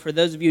For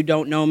those of you who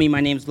don't know me,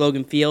 my name's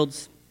Logan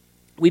Fields.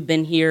 We've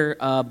been here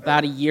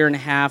about a year and a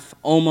half,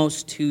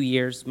 almost 2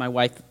 years, my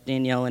wife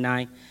Danielle and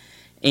I,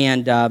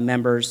 and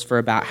members for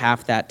about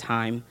half that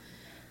time.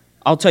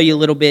 I'll tell you a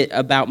little bit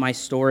about my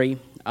story,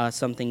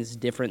 some things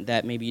different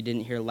that maybe you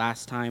didn't hear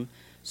last time.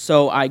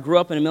 So I grew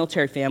up in a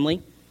military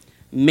family,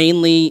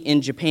 mainly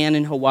in Japan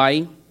and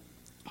Hawaii,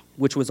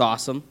 which was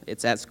awesome.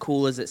 It's as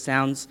cool as it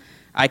sounds.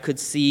 I could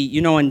see,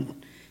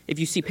 and if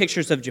you see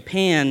pictures of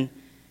Japan,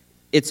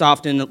 it's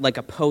often like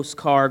a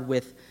postcard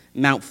with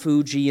Mount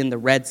Fuji and the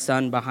red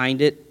sun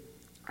behind it.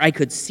 I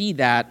could see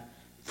that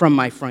from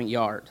my front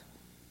yard.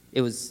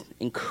 It was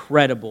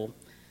incredible.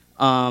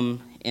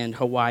 And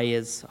Hawaii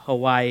is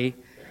Hawaii.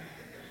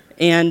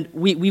 And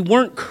we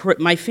weren't,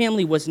 my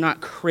family was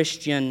not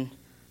Christian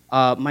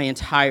my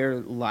entire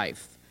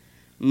life.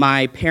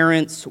 My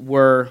parents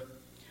were,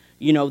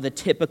 the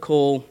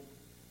typical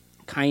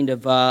kind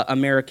of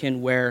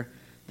American where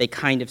they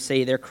kind of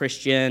say they're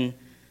Christian,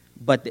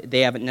 but they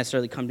haven't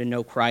necessarily come to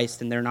know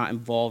Christ, and they're not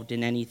involved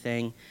in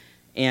anything.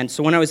 And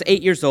so when I was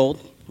 8 years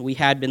old, we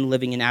had been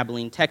living in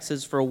Abilene,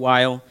 Texas for a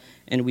while,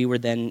 and we were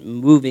then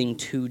moving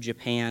to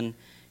Japan,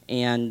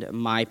 and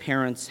my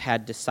parents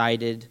had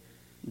decided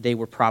they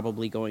were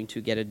probably going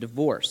to get a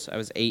divorce. I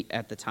was 8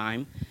 at the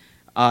time.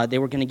 They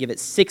were going to give it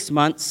 6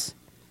 months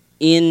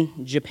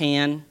in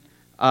Japan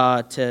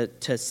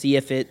to see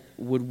if it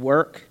would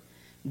work.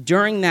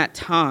 During that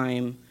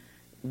time,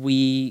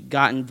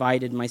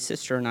 my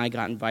sister and I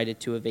got invited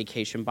to a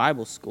vacation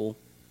Bible school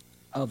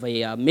of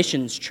a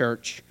missions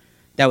church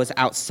that was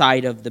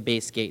outside of the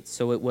base gates.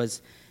 So it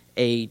was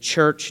a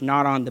church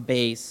not on the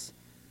base,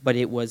 but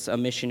it was a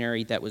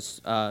missionary that was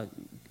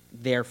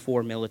there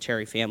for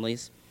military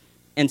families.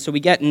 And so we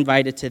get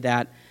invited to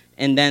that,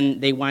 and then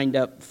they wind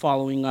up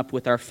following up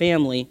with our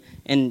family,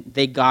 and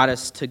they got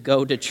us to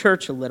go to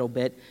church a little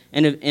bit.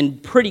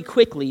 And pretty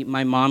quickly,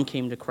 my mom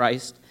came to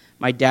Christ.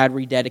 My dad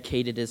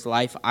rededicated his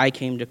life. I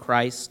came to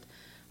Christ.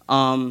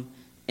 And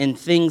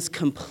things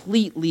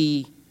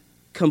completely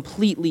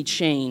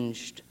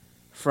changed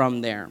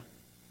from there.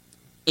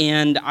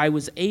 And I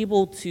was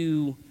able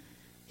to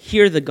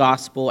hear the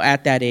gospel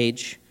at that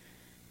age,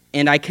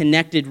 and I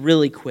connected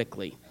really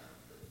quickly.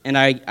 And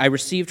I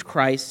received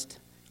Christ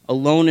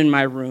alone in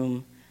my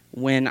room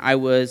when I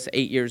was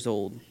 8 years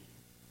old.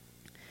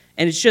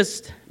 And it's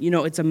just,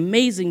 it's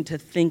amazing to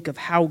think of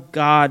how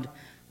God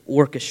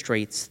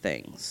orchestrates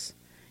things,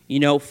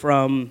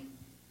 from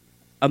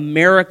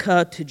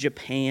America to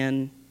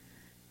Japan,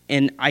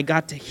 and I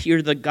got to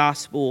hear the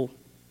gospel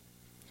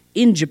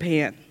in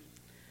Japan,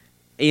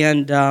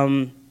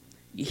 and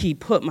he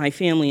put my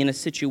family in a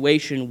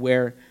situation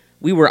where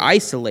we were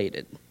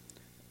isolated.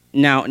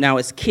 Now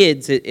as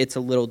kids, it's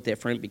a little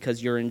different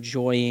because you're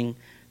enjoying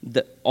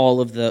all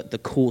of the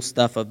cool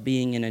stuff of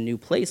being in a new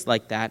place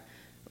like that,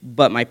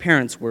 but my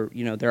parents were,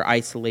 they're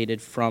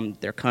isolated from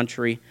their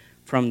country,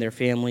 from their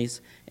families,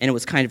 and it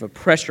was kind of a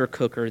pressure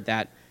cooker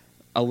that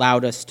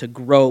allowed us to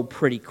grow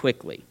pretty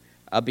quickly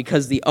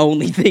because the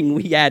only thing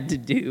we had to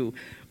do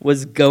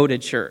was go to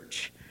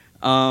church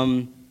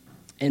and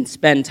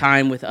spend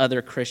time with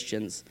other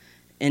Christians.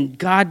 And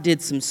God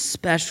did some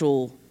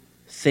special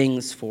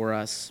things for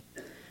us.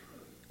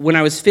 When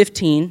I was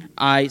 15,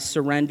 I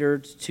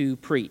surrendered to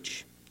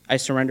preach. I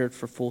surrendered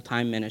for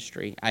full-time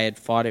ministry. I had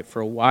fought it for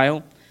a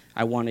while.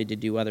 I wanted to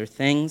do other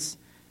things.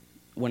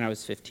 When I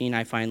was 15,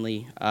 I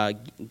finally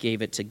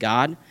gave it to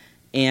God.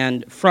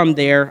 And from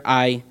there,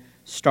 I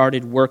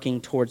started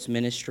working towards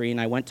ministry, and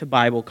I went to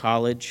Bible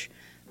college,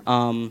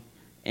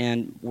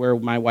 and where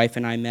my wife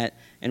and I met,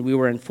 and we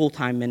were in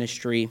full-time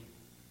ministry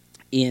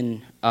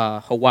in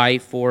Hawaii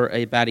for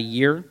about a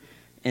year,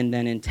 and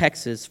then in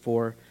Texas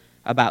for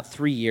about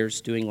 3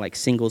 years doing like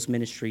singles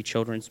ministry,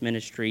 children's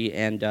ministry,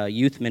 and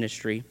youth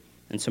ministry,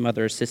 and some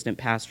other assistant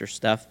pastor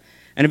stuff,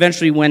 and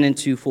eventually went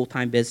into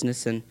full-time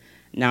business, and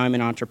now I'm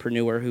an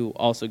entrepreneur who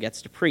also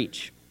gets to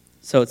preach.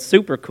 So it's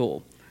super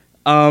cool.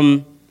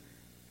 And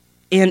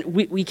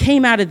we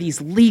came out of these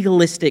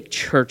legalistic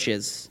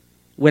churches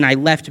when I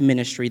left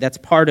ministry. That's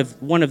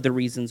one of the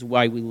reasons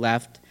why we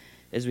left,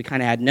 is we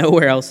kind of had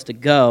nowhere else to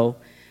go.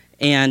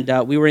 And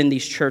we were in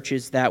these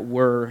churches that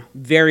were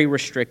very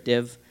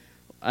restrictive,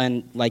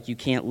 and like you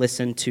can't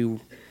listen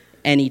to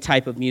any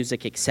type of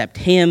music except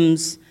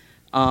hymns.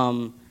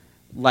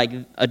 Like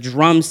a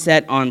drum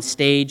set on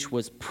stage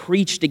was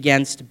preached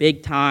against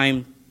big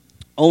time,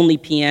 only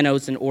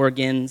pianos and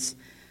organs,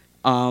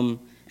 and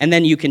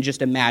then you can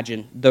just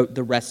imagine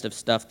the rest of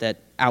stuff that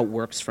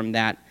outworks from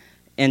that.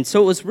 And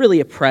so it was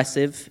really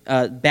oppressive,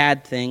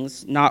 bad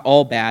things, not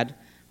all bad,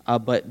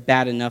 but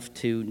bad enough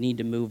to need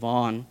to move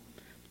on.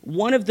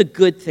 One of the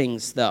good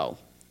things, though,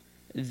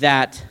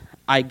 that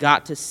I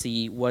got to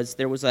see was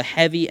there was a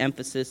heavy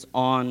emphasis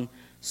on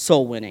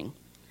soul winning.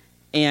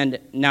 And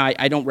now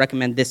I don't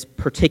recommend this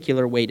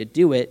particular way to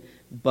do it,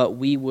 but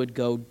we would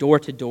go door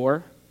to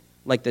door,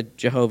 like the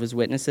Jehovah's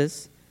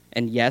Witnesses.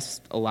 And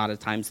yes, a lot of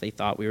times they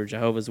thought we were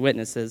Jehovah's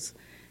Witnesses.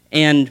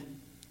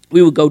 And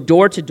we would go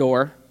door to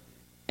door,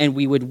 and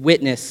we would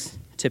witness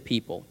to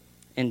people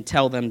and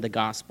tell them the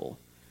gospel.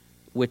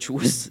 which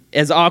was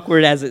as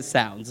awkward as it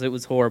sounds. It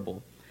was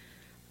horrible.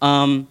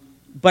 But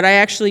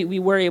we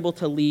were able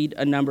to lead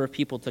a number of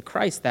people to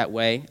Christ that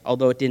way,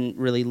 although it didn't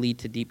really lead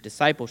to deep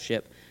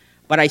discipleship.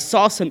 But I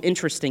saw some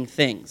interesting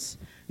things.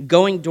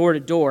 Going door to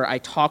door, I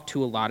talked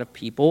to a lot of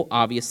people,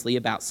 obviously,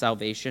 about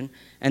salvation.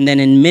 And then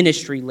in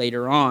ministry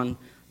later on,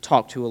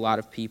 talked to a lot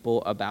of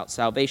people about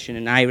salvation.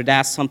 And I would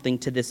ask something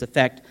to this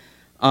effect,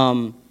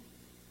 do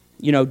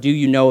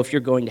you know if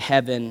you're going to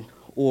heaven?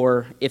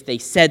 Or if they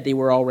said they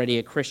were already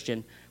a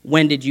Christian,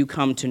 when did you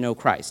come to know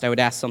Christ? I would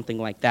ask something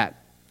like that.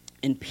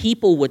 And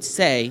people would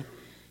say,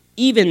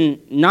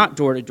 even not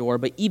door to door,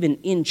 but even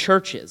in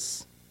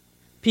churches,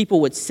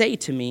 people would say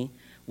to me,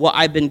 well,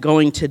 I've been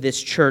going to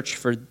this church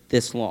for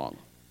this long.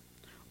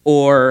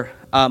 Or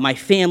my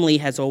family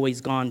has always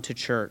gone to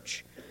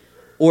church.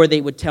 Or they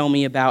would tell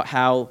me about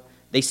how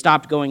they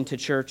stopped going to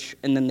church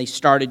and then they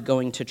started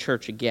going to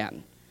church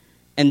again.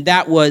 And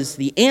that was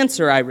the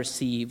answer I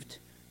received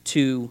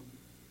to,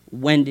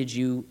 when did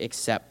you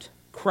accept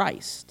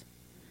Christ?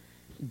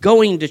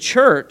 Going to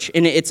church,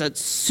 and it's a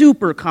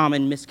super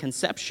common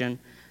misconception,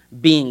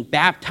 being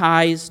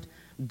baptized,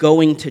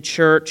 going to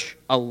church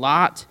a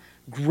lot,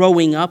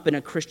 growing up in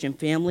a Christian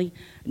family,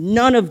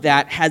 none of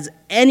that has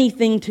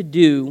anything to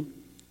do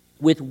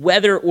with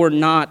whether or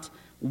not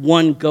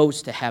one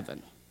goes to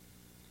heaven.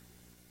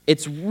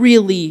 It's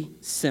really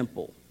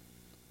simple.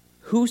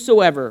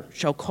 Whosoever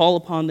shall call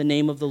upon the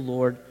name of the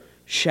Lord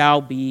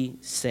shall be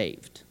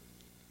saved.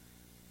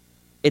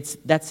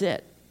 That's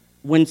it.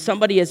 When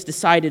somebody has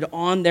decided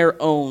on their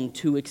own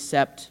to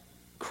accept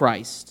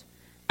Christ,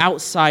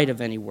 outside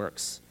of any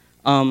works.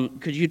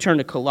 Could you turn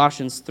to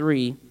Colossians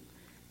 3,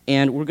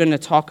 and we're going to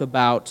talk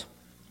about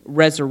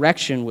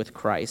resurrection with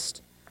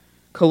Christ.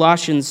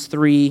 Colossians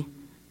 3,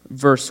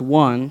 verse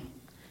 1.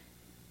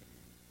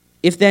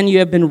 If then you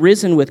have been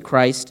risen with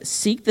Christ,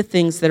 seek the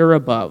things that are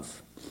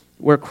above,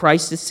 where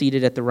Christ is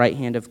seated at the right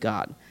hand of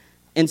God.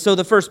 And so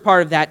the first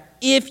part of that,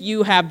 if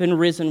you have been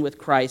risen with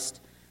Christ,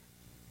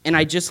 and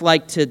I just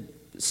like to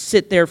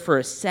sit there for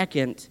a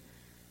second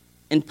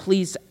and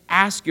please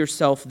ask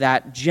yourself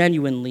that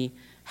genuinely.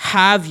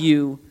 Have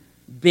you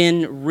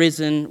been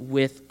risen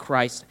with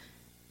Christ?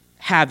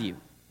 Have you?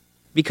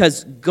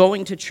 Because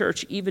going to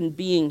church, even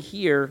being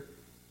here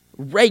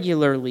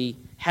regularly,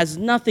 has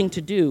nothing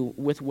to do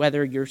with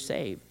whether you're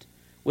saved,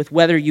 with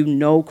whether you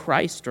know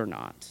Christ or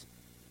not.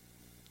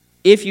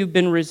 If you've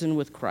been risen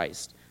with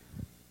Christ.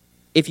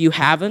 If you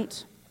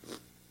haven't,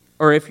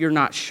 or if you're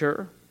not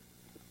sure,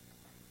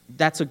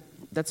 that's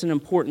an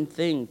important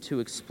thing to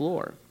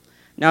explore.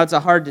 Now, it's a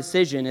hard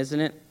decision, isn't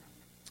it?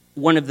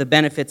 One of the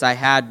benefits I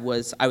had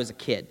was I was a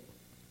kid.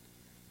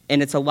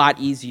 And it's a lot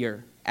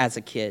easier as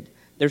a kid.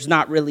 There's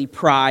not really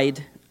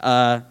pride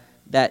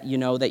that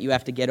you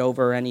have to get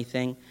over or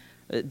anything.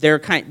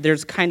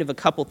 There's kind of a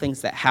couple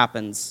things that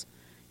happens.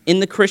 In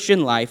the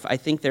Christian life, I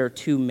think there are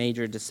two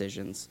major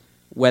decisions.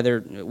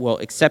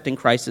 Accepting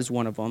Christ is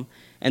one of them,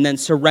 and then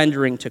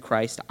surrendering to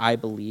Christ, I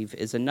believe,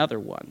 is another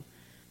one.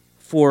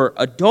 For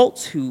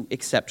adults who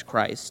accept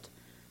Christ,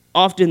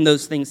 often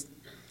those things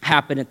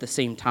happen at the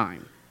same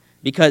time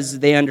because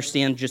they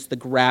understand just the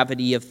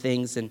gravity of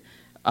things and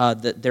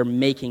that they're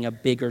making a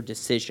bigger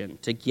decision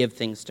to give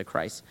things to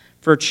Christ.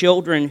 For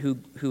children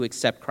who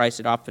accept Christ,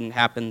 it often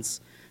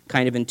happens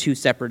kind of in two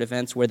separate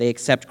events where they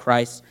accept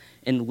Christ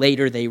and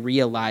later they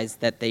realize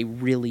that they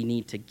really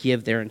need to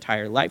give their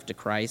entire life to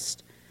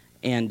Christ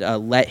and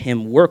let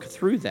him work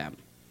through them.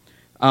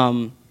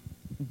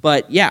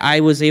 But yeah, I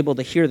was able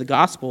to hear the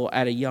gospel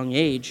at a young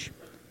age,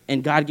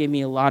 and God gave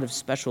me a lot of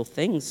special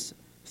things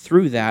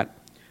through that.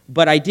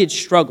 But I did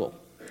struggle,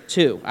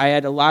 too. I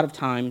had a lot of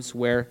times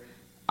where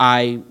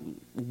I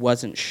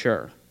wasn't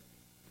sure.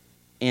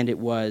 And it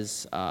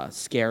was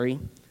scary.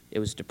 It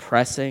was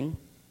depressing.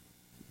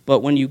 But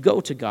when you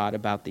go to God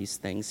about these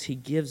things, he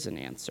gives an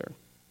answer.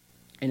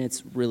 And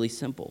it's really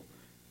simple.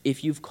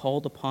 If you've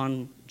called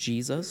upon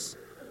Jesus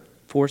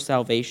for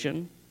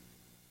salvation,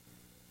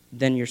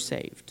 then you're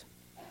saved.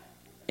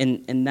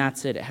 And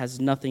that's it. It has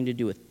nothing to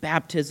do with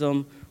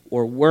baptism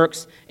or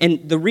works. And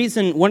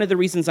one of the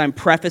reasons I'm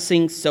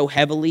prefacing so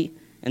heavily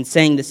and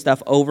saying this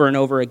stuff over and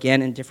over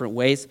again in different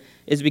ways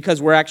is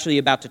because we're actually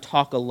about to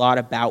talk a lot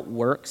about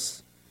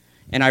works.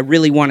 And I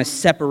really want to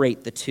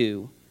separate the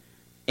two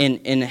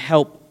and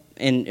help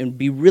and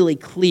be really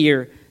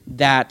clear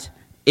that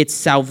it's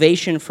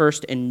salvation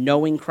first and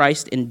knowing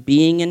Christ and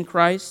being in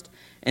Christ.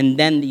 And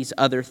then these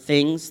other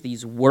things,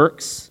 these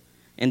works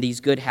and these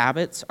good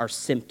habits are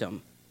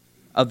symptom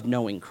of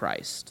knowing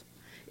Christ.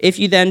 If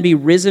you then be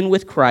risen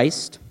with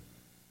Christ,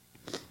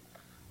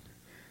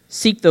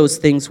 seek those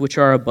things which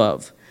are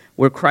above,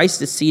 where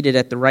Christ is seated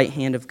at the right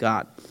hand of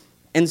God.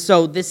 And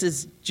so this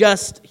is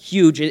just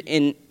huge,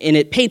 and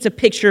it paints a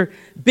picture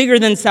bigger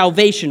than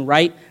salvation,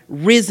 right?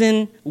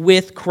 Risen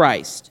with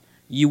Christ.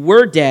 You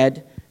were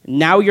dead,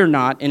 now you're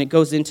not, and it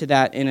goes into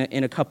that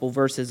in a couple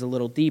verses a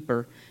little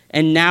deeper.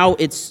 And now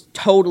it's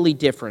totally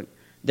different.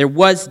 There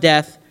was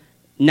death,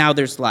 now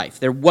there's life.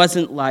 There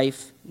wasn't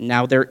life,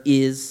 now there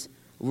is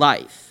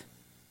life.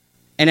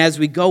 And as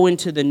we go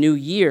into the new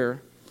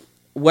year,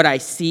 what I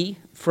see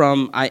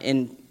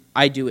and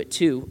I do it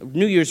too,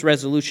 New Year's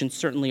resolutions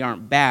certainly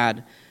aren't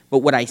bad, but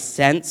what I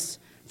sense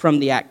from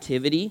the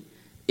activity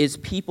is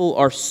people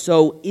are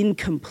so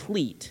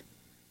incomplete,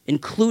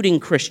 including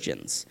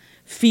Christians,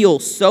 feel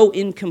so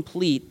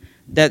incomplete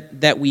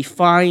that we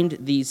find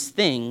these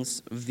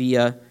things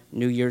via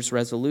New Year's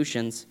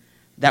resolutions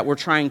that we're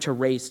trying to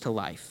raise to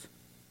life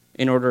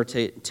in order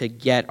to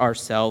get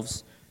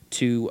ourselves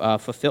to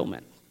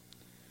fulfillment.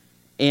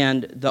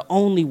 And the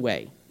only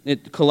way,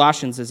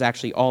 Colossians is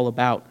actually all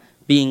about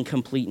being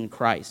complete in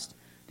Christ.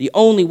 The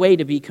only way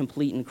to be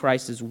complete in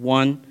Christ is,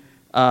 one,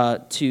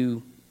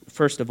 to,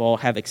 first of all,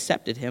 have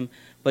accepted him,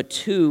 but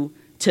two,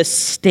 to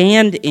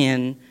stand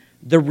in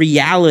the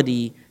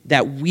reality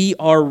that we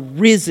are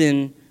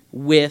risen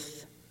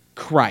with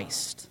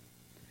Christ.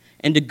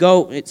 And to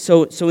go,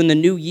 so in the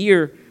new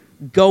year,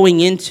 going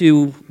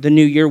into the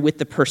new year with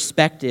the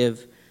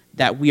perspective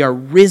that we are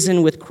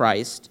risen with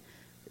Christ,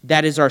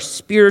 that is our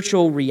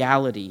spiritual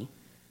reality,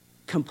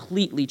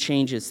 completely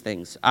changes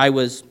things.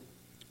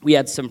 We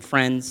had some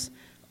friends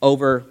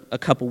over a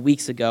couple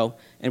weeks ago,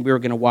 and we were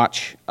going to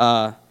watch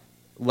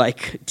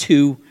like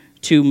two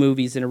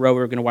movies in a row. We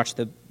were going to watch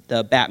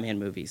the Batman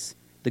movies,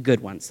 the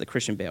good ones, the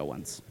Christian Bale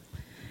ones.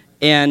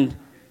 And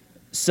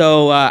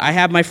so I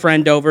have my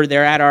friend over,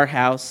 they're at our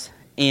house,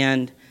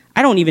 and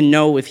I don't even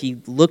know if he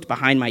looked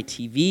behind my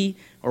TV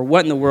or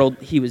what in the world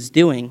he was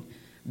doing,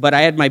 but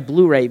I had my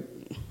Blu-ray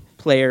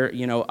player,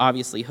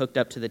 obviously hooked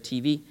up to the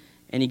TV,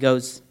 and he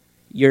goes,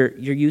 You're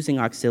using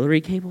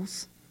auxiliary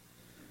cables?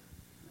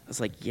 I was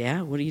like,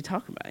 yeah, what are you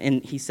talking about?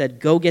 And he said,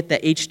 go get the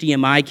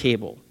HDMI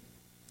cable,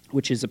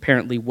 which is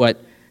apparently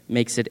what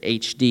makes it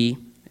HD,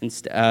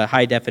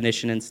 high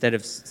definition instead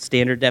of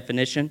standard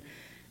definition.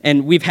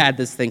 And we've had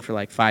this thing for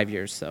like 5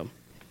 years, so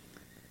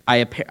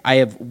I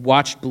have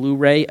watched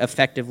Blu-ray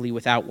effectively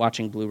without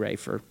watching Blu-ray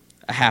for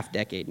a half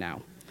decade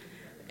now.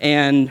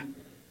 And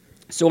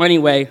so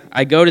anyway,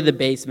 I go to the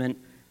basement,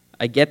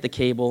 I get the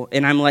cable,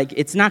 and I'm like,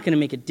 it's not going to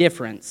make a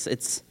difference.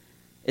 It's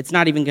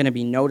not even going to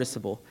be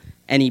noticeable.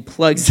 And he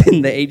plugs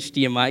in the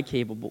HDMI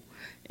cable,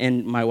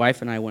 and my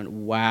wife and I went,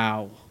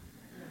 wow.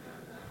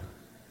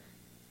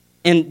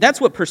 And that's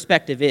what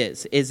perspective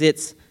is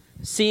it's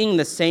seeing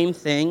the same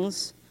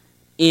things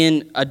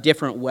in a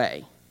different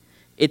way.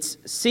 It's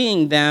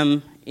seeing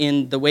them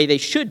in the way they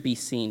should be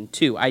seen,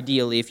 too,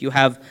 ideally, if you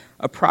have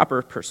a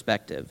proper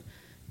perspective.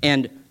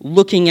 And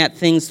looking at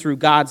things through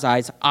God's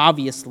eyes,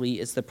 obviously,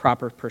 is the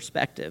proper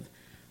perspective.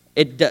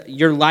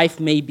 Your life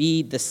may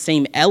be the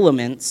same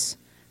elements,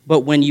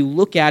 but when you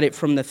look at it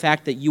from the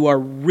fact that you are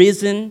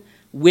risen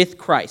with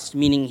Christ,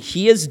 meaning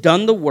he has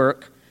done the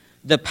work,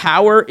 the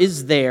power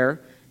is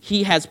there,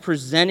 he has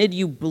presented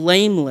you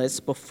blameless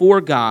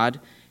before God,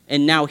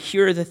 and now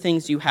here are the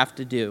things you have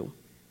to do,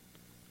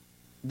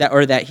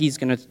 that he's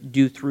going to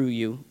do through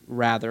you,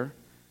 rather.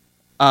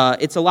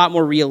 It's a lot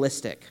more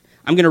realistic.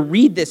 I'm going to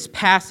read this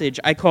passage.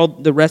 I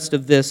called the rest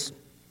of this,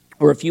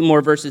 or a few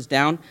more verses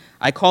down,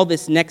 I call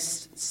this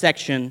next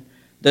section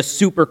the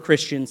super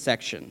Christian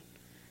section,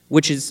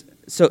 which is,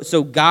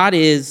 so God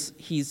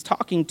he's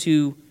talking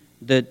to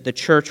the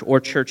church or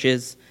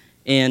churches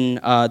in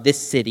this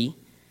city,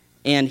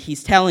 and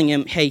he's telling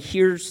him, hey,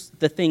 here's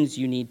the things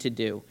you need to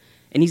do.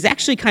 And he's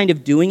actually kind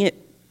of doing it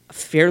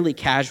fairly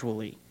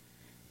casually.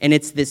 And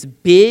it's this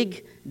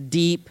big,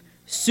 deep,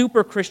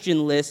 super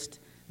Christian list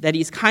that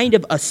he's kind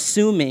of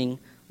assuming,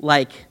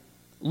 like,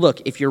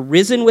 look, if you're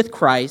risen with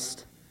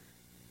Christ,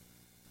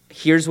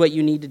 here's what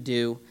you need to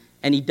do.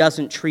 And he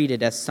doesn't treat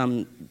it as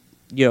some,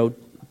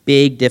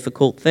 big,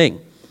 difficult thing.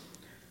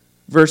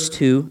 Verse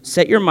 2,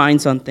 set your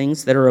minds on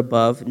things that are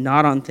above,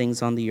 not on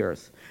things on the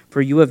earth.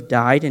 For you have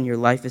died, and your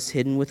life is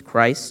hidden with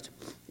Christ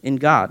in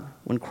God.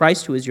 When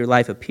Christ, who is your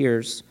life,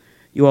 appears,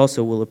 you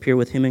also will appear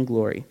with him in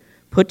glory.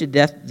 Put to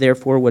death,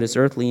 therefore, what is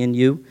earthly in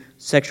you,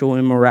 sexual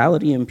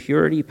immorality,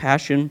 impurity,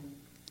 passion,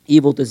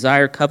 evil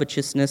desire,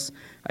 covetousness,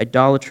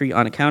 idolatry.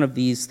 On account of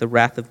these, the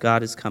wrath of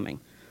God is coming.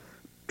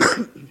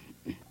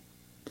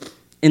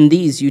 In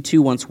these you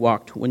too once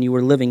walked when you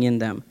were living in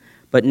them.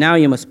 But now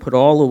you must put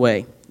all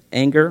away: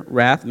 anger,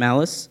 wrath,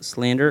 malice,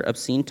 slander,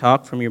 obscene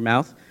talk from your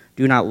mouth.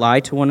 Do not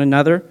lie to one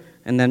another.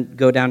 And then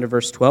go down to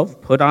verse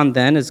 12. Put on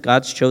then, as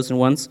God's chosen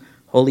ones,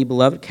 holy,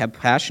 beloved,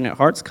 compassionate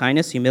hearts,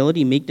 kindness,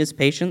 humility, meekness,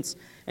 patience.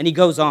 And he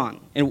goes on,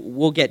 and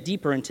we'll get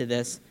deeper into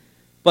this.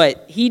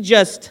 But he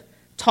just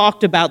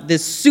talked about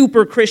this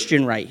super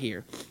Christian right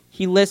here.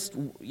 He lists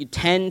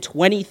 10,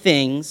 20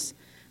 things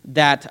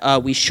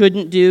that we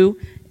shouldn't do,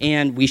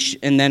 and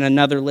then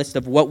another list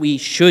of what we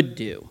should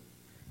do.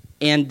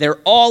 And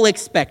they're all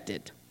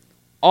expected.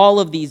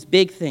 All of these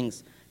big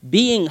things.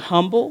 Being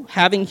humble,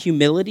 having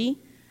humility,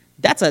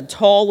 that's a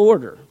tall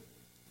order.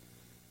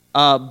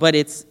 But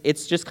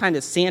it's just kind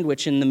of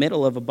sandwiched in the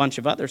middle of a bunch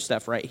of other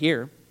stuff right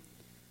here.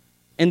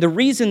 And the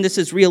reason this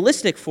is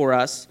realistic for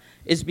us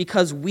is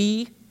because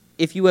we,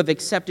 if you have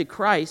accepted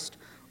Christ,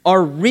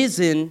 are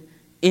risen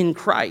in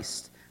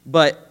Christ.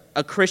 But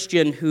a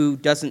Christian who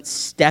doesn't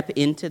step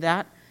into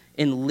that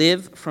and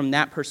live from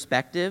that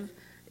perspective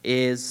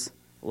is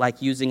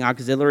like using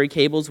auxiliary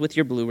cables with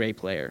your Blu-ray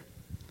player.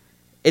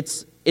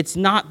 It's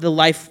not the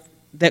life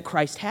that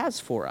Christ has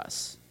for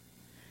us.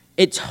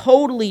 It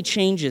totally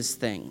changes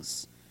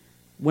things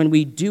when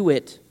we do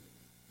it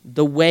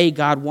the way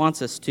God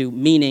wants us to,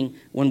 meaning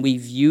when we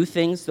view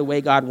things the way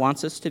God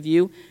wants us to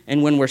view,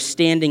 and when we're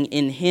standing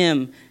in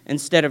Him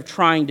instead of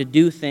trying to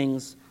do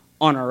things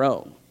on our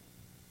own.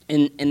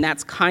 And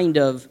that's kind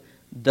of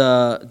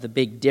the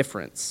big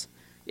difference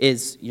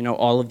is,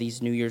 all of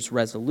these New Year's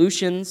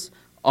resolutions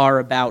are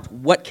about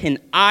what can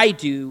I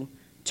do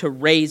to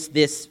raise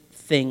this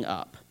thing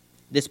up,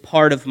 this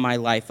part of my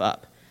life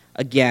up.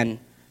 Again,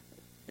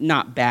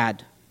 not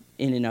bad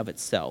in and of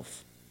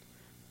itself.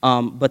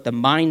 But the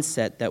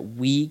mindset that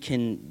we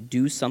can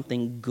do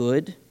something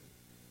good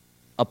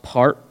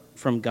apart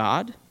from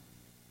God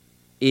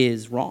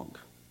is wrong.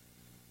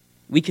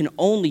 We can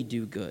only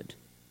do good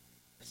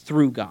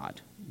through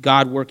God,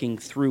 God working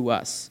through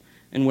us,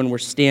 and when we're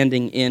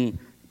standing in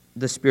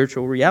the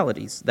spiritual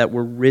realities that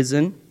we're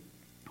risen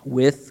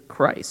with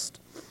Christ.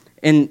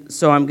 And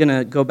so I'm going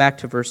to go back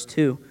to verse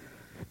 2.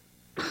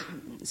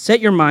 Set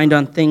your mind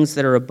on things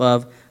that are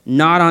above,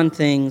 not on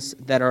things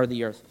that are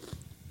the earth.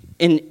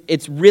 And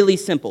it's really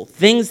simple.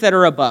 Things that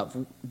are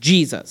above,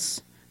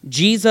 Jesus.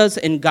 Jesus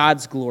and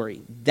God's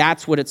glory.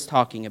 That's what it's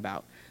talking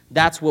about.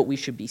 That's what we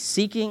should be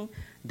seeking.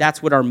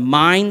 That's what our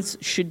minds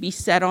should be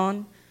set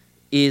on,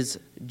 is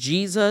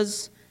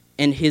Jesus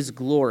and His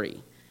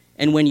glory.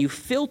 And when you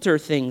filter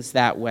things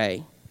that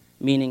way,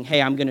 meaning,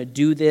 hey, I'm going to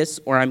do this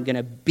or I'm going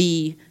to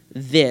be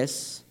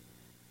this,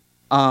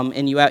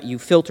 and you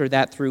filter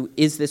that through,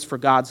 is this for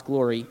God's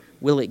glory?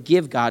 Will it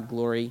give God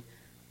glory?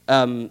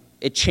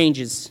 It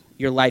changes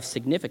your life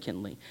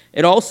significantly.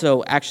 It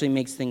also actually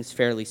makes things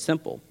fairly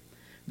simple.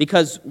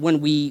 Because when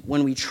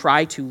we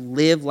try to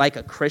live like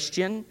a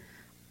Christian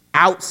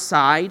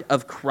outside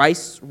of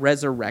Christ's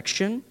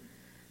resurrection,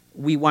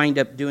 we wind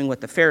up doing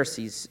what the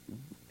Pharisees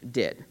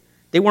did.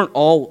 They weren't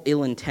all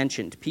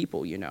ill-intentioned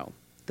people,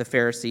 the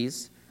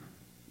Pharisees.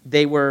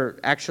 They were,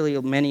 actually,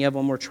 many of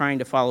them were trying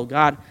to follow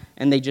God,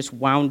 and they just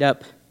wound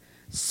up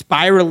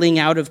spiraling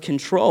out of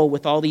control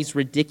with all these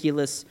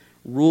ridiculous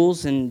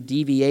rules and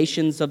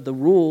deviations of the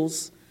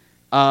rules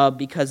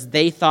because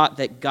they thought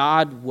that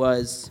God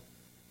was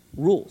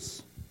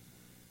rules.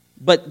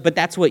 But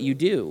that's what you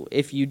do.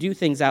 If you do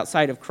things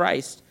outside of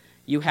Christ,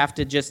 you have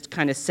to just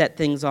kind of set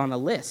things on a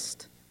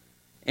list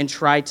and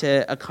try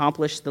to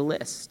accomplish the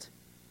list.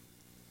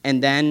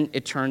 And then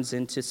it turns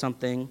into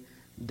something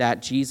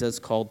that Jesus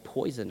called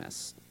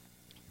poisonous.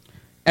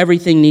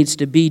 Everything needs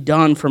to be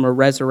done from a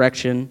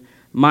resurrection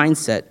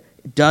mindset.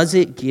 Does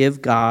it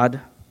give God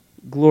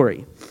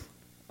glory?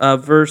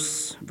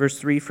 Verse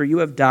 3, for you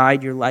have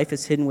died, your life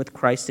is hidden with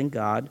Christ in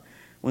God.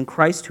 When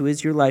Christ, who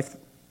is your life,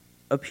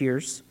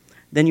 appears,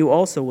 then you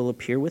also will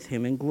appear with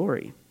Him in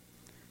glory.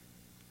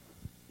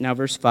 Now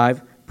verse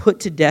 5,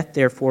 put to death,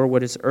 therefore,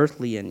 what is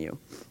earthly in you.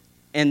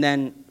 And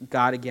then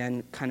God,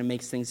 again, kind of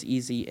makes things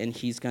easy, and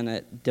He's going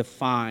to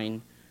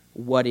define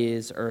what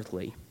is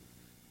earthly.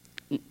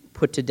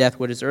 Put to death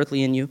what is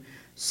earthly in you: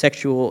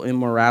 sexual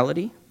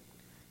immorality,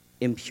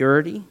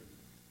 impurity,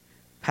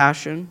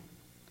 passion,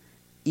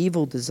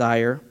 evil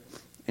desire,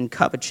 and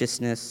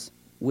covetousness,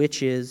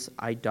 which is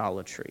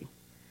idolatry.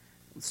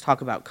 Let's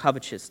talk about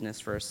covetousness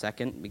for a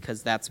second,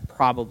 because that's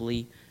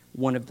probably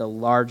one of the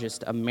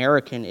largest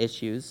American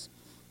issues.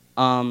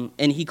 And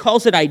he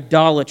calls it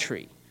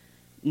idolatry.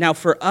 Now,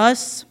 for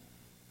us,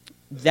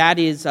 that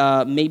is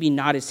maybe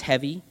not as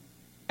heavy.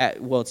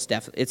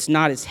 It's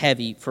not as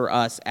heavy for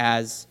us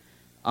as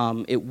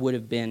it would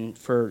have been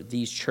for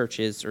these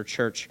churches or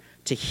church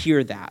to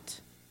hear that.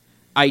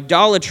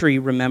 Idolatry,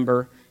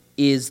 remember,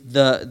 is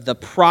the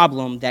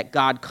problem that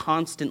God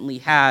constantly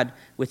had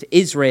with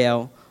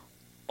Israel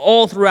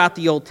all throughout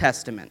the Old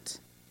Testament,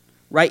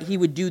 right? He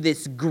would do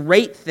this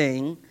great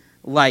thing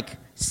like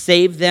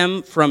save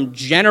them from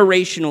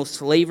generational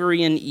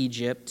slavery in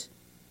Egypt,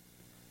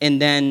 and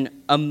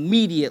then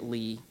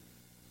immediately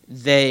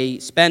they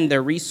spend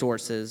their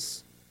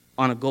resources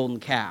on a golden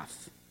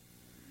calf.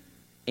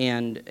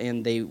 And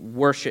they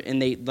worship,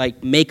 and they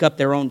like make up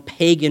their own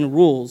pagan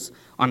rules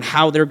on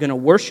how they're going to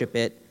worship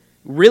it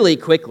really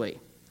quickly.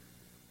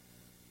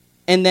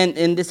 And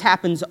this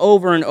happens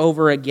over and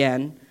over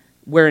again,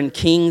 where in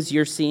Kings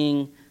you're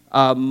seeing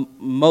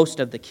most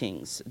of the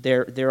kings.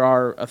 There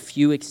are a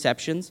few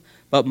exceptions,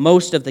 but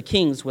most of the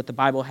kings, what the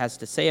Bible has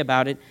to say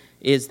about it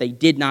is they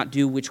did not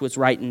do which was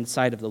right in the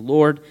sight of the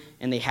Lord,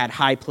 and they had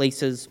high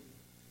places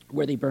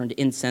where they burned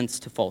incense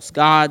to false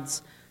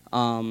gods.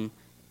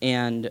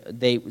 And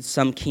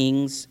some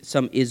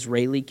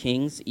Israeli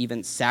kings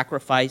even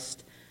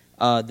sacrificed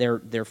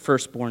their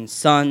firstborn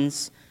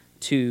sons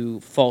to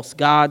false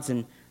gods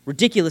and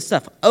ridiculous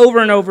stuff over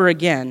and over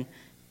again.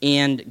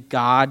 And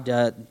God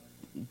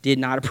did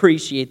not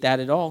appreciate that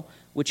at all,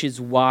 which is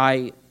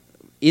why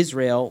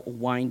Israel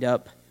wind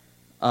up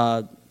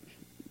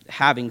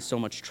having so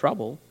much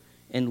trouble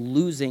and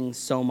losing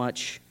so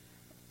much,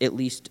 at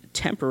least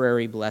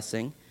temporary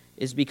blessing,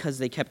 is because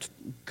they kept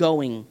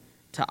going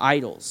to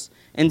idols.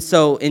 And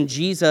so in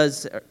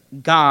Jesus,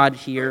 God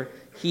here,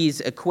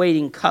 he's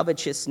equating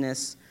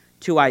covetousness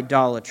to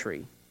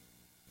idolatry.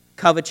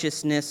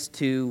 Covetousness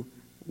to,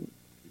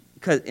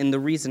 and the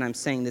reason I'm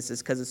saying this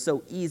is because it's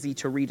so easy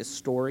to read a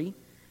story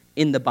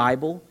in the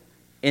Bible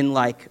and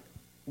like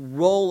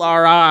roll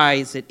our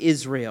eyes at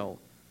Israel.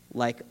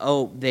 Like,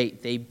 oh,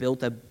 they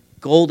built a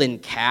golden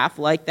calf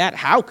like that?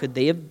 How could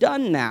they have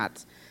done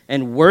that?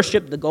 And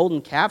worship the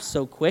golden calf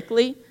so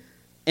quickly?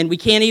 And we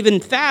can't even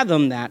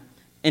fathom that.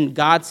 And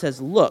God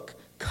says, look,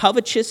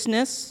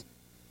 covetousness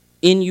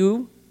in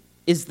you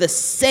is the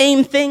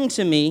same thing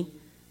to me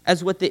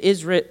as what the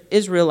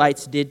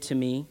Israelites did to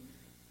me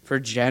for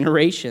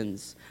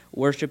generations,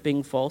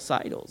 worshiping false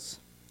idols.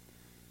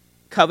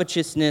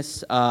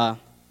 Covetousness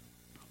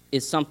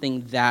is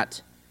something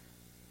that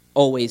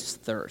always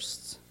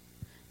thirsts.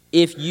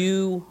 If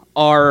you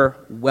are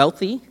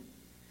wealthy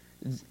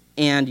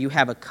and you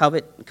have a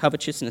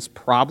covetousness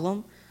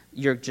problem,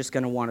 you're just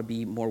going to want to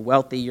be more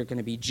wealthy. You're going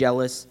to be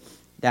jealous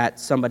that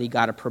somebody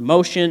got a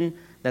promotion,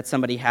 that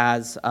somebody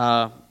has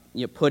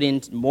put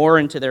in more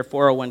into their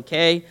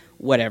 401k,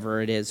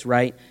 whatever it is,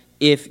 right?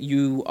 If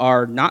you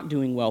are not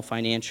doing well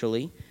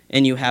financially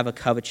and you have a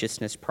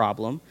covetousness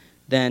problem,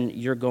 then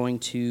you're going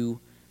to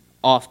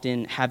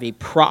often have a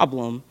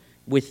problem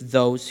with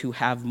those who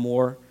have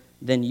more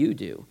than you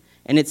do.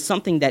 And it's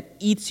something that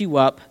eats you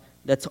up,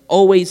 that's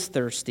always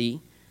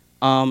thirsty,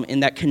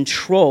 and that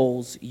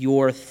controls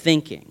your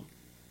thinking.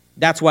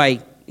 That's why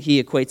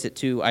he equates it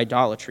to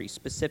idolatry,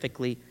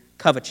 specifically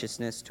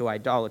covetousness to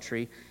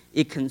idolatry.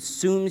 It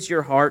consumes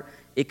your heart.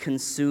 It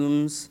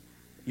consumes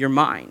your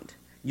mind.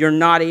 You're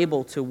not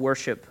able to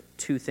worship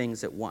two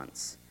things at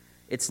once.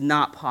 It's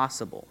not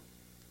possible.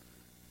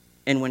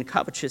 And when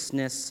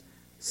covetousness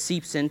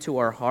seeps into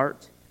our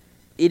heart,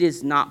 it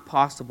is not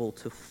possible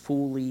to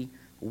fully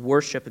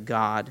worship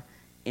God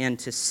and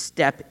to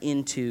step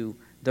into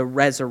the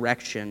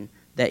resurrection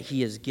that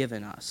he has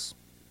given us.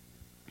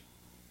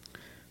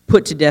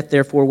 Put to death,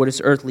 therefore, what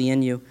is earthly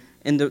in you.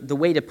 And the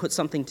way to put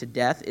something to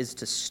death is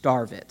to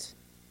starve it.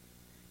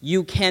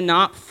 You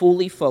cannot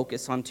fully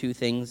focus on two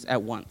things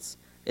at once.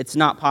 It's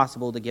not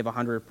possible to give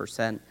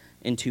 100%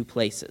 in two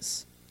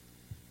places.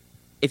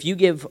 If you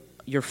give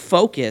your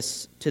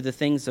focus to the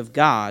things of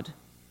God,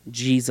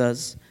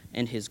 Jesus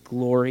and his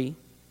glory,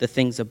 the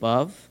things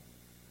above,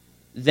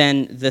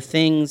 then the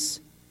things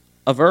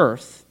of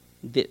earth,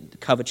 the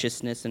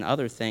covetousness and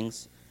other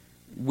things,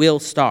 will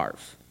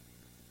starve.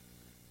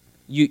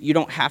 You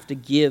don't have to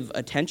give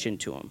attention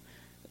to them.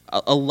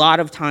 A lot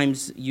of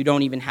times you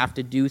don't even have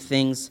to do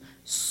things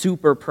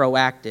super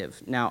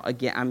proactive. Now,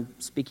 again, I'm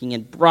speaking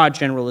in broad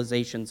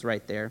generalizations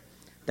right there.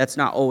 That's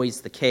not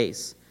always the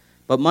case.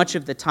 But much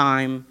of the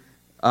time,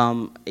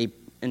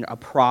 a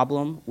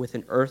problem with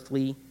an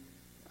earthly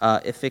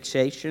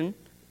fixation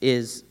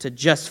is to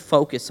just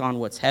focus on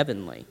what's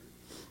heavenly.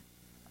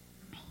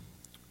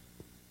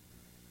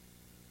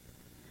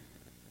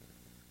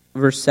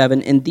 Verse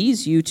 7, "In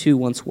these you too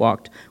once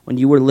walked, when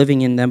you were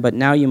living in them, but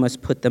now you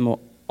must put them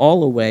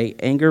all away,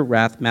 anger,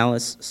 wrath,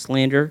 malice,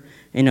 slander,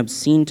 and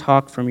obscene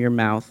talk from your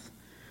mouth."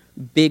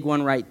 Big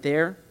one right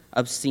there,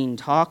 obscene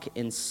talk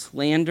and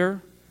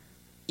slander.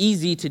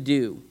 Easy to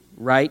do,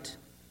 right?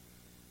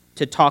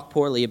 To talk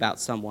poorly about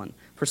someone.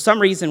 For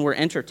some reason, we're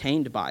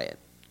entertained by it.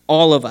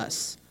 All of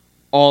us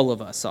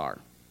are.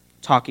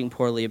 Talking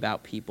poorly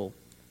about people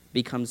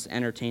becomes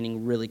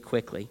entertaining really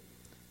quickly.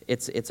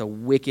 It's a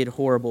wicked,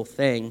 horrible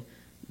thing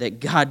that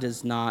God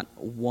does not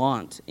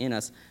want in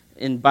us.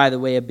 And by the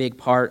way, a big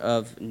part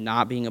of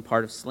not being a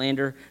part of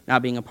slander,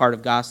 not being a part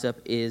of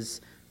gossip, is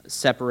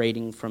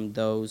separating from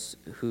those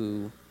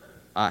who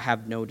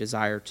have no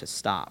desire to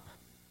stop.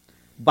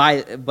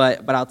 But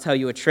I'll tell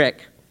you a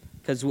trick,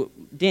 because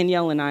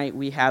Danielle and I,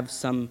 we have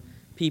some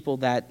people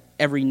that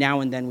every now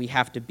and then we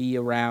have to be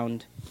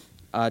around,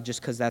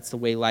 just because that's the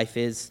way life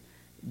is,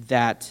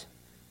 that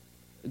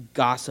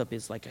gossip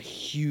is like a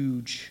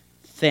huge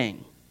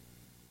thing.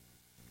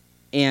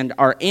 And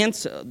our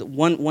answer,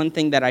 one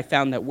thing that I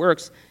found that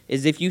works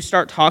is if you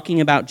start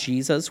talking about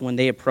Jesus when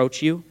they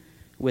approach you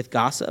with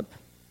gossip,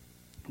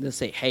 they'll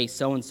say, "Hey,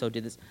 so-and-so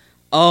did this.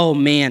 Oh,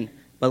 man,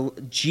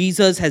 but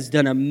Jesus has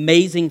done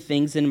amazing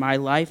things in my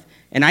life,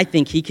 and I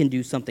think he can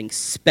do something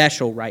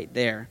special right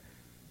there."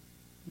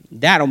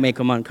 That'll make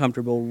them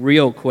uncomfortable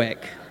real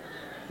quick.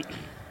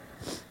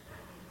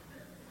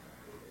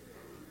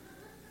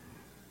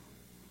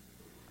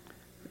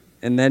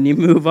 And then you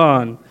move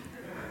on.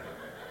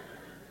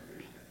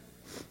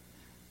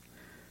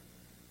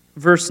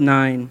 Verse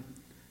 9,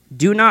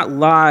 do not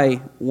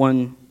lie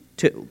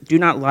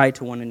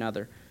to one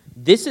another.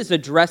 This is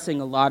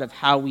addressing a lot of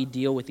how we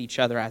deal with each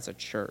other as a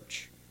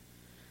church.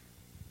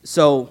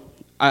 So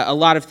a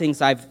lot of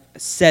things I've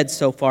said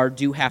so far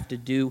do have to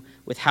do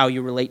with how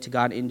you relate to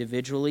God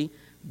individually.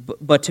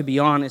 But to be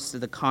honest,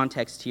 the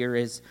context here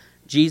is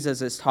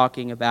Jesus is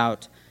talking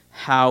about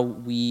how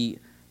we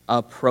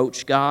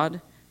approach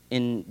God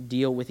and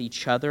deal with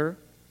each other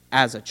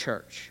as a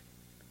church.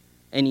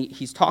 And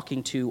he's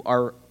talking to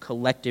our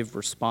collective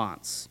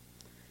response.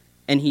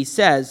 And he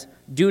says,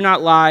 do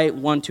not lie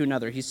one to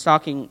another. He's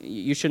talking,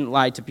 you shouldn't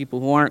lie to people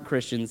who aren't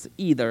Christians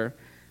either,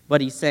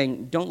 but he's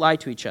saying, don't lie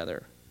to each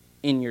other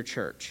in your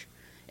church.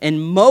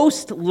 And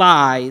most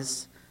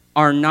lies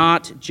are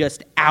not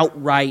just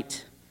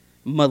outright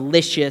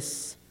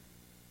malicious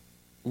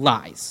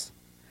lies.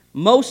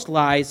 Most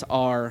lies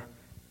are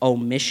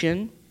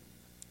omission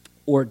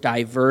or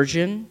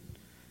diversion,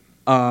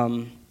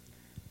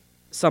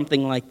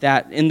 something like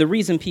that. And the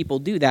reason people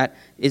do that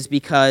is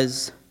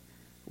because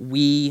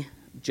we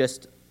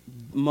just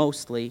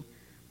mostly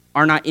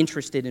are not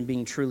interested in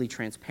being truly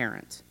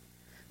transparent.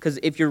 Because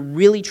if you're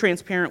really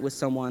transparent with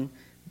someone,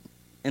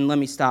 and let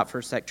me stop for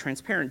a sec,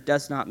 transparent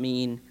does not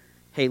mean,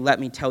 hey, let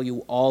me tell you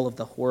all of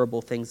the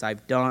horrible things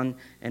I've done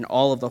and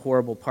all of the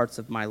horrible parts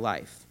of my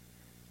life.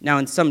 Now,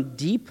 in some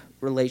deep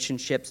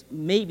relationships,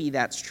 maybe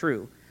that's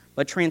true,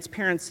 but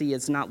transparency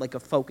is not like a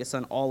focus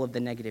on all of the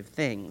negative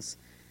things.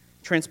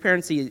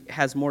 Transparency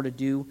has more to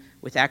do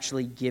with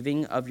actually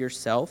giving of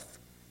yourself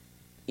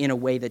in a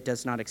way that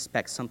does not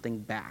expect something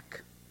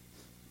back,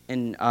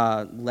 and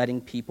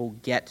letting people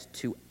get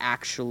to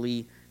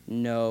actually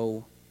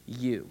know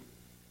you.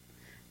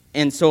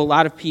 And so a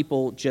lot of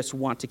people just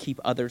want to keep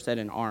others at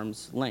an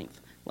arm's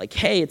length. Like,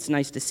 hey, it's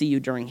nice to see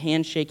you during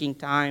handshaking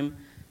time,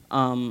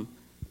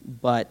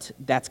 but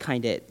that's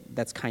kind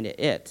of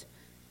it.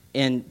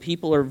 And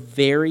people are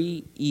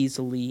very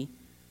easily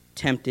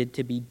tempted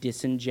to be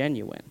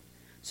disingenuous.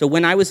 So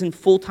when I was in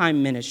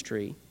full-time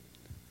ministry,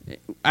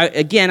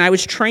 I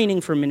was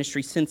training for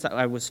ministry since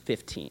I was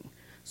 15.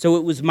 So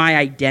it was my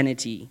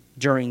identity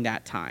during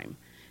that time.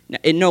 Now,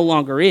 it no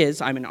longer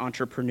is. I'm an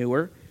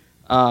entrepreneur.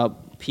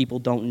 People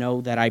don't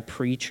know that I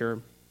preach or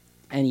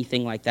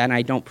anything like that, and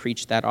I don't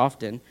preach that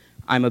often.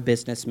 I'm a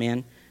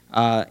businessman,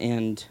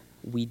 and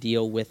we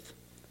deal with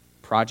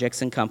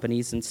projects and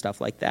companies and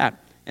stuff like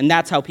that. And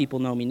that's how people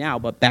know me now.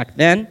 But back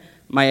then,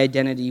 my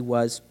identity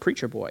was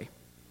preacher boy,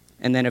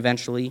 and then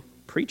eventually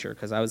preacher,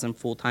 because I was in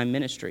full-time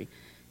ministry.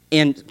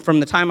 And from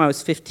the time I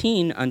was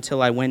 15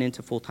 until I went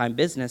into full-time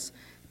business,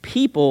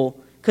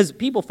 because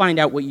people find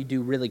out what you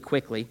do really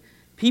quickly,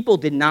 people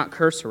did not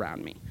curse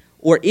around me.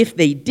 Or if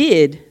they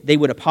did, they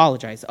would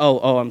apologize.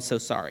 Oh, I'm so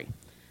sorry.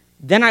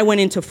 Then I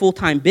went into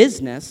full-time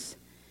business,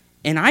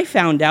 and I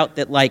found out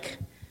that, like,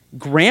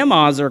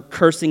 grandmas are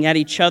cursing at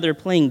each other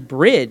playing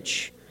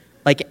bridge.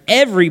 Like,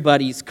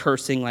 everybody's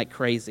cursing like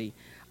crazy.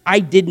 I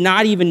did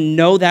not even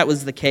know that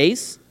was the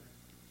case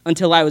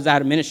until I was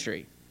out of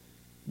ministry,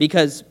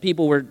 because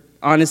people were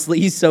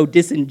honestly so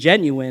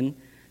disingenuous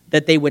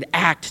that they would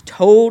act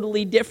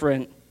totally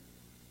different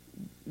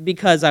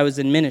because I was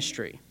in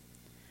ministry.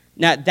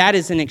 Now, that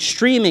is an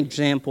extreme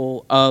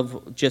example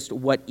of just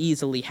what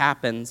easily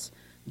happens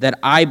that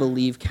I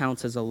believe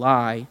counts as a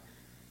lie,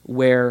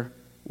 where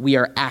we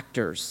are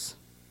actors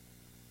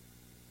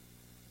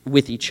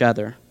with each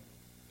other,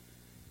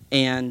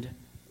 and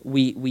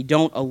we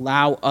don't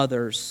allow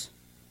others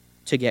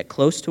to get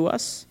close to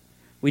us.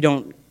 We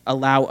don't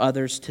allow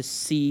others to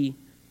see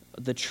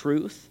the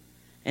truth.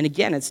 And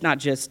again, it's not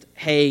just,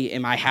 hey,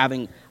 am I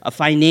having a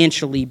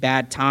financially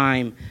bad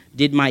time?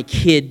 Did my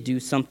kid do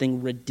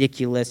something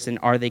ridiculous, and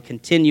are they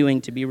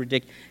continuing to be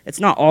ridiculous? It's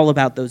not all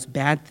about those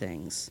bad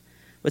things.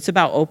 It's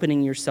about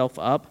opening yourself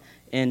up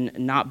and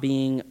not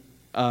being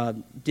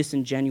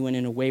disingenuous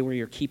in a way where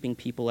you're keeping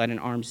people at an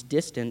arm's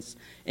distance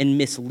and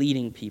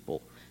misleading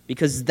people.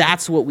 Because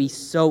that's what we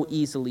so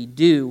easily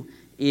do,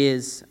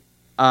 is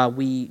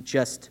we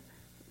just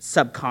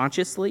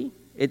subconsciously,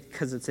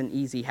 because it's an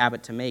easy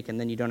habit to make and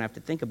then you don't have to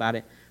think about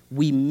it,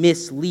 we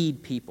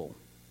mislead people.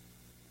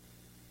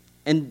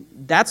 And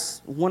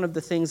that's one of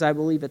the things I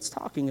believe it's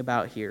talking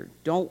about here.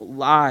 Don't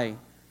lie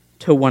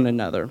to one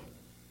another.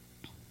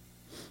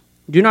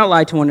 Do not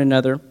lie to one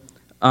another,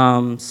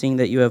 seeing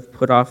that you have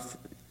put off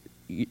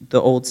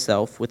the old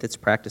self with its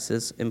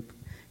practices and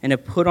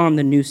have put on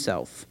the new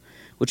self,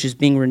 which is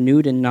being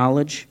renewed in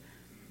knowledge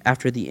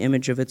after the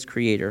image of its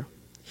creator.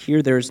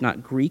 Here there is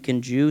not Greek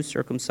and Jew,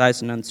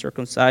 circumcised and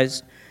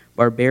uncircumcised,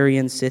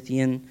 barbarian,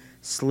 Scythian,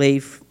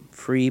 slave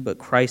free, but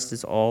Christ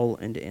is all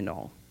and in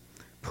all.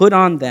 Put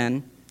on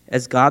then,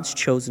 as God's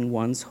chosen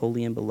ones,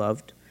 holy and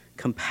beloved,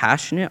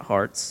 compassionate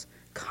hearts,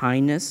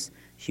 kindness,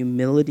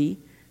 humility,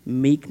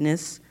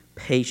 meekness,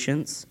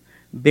 patience,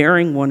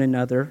 bearing one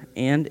another,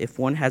 and if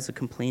one has a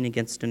complaint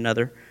against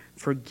another,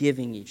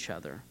 forgiving each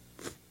other.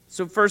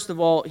 So first of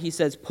all, he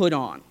says, put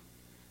on.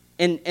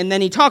 And then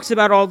he talks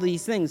about all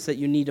these things that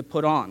you need to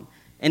put on.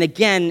 And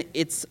again,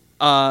 it's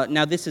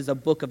now this is a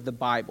book of the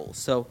Bible.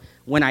 So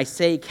when I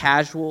say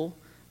casual,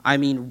 I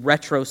mean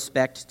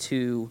retrospect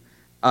to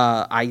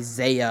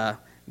Isaiah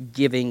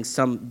giving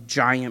some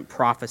giant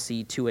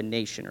prophecy to a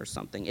nation or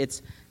something.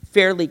 It's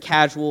fairly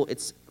casual.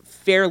 It's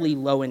fairly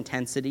low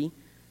intensity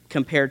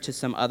compared to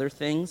some other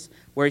things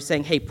where he's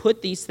saying, hey,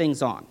 put these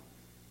things on.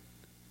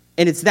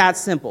 And it's that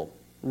simple,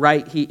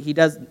 right?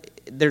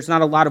 There's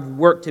not a lot of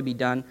work to be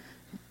done.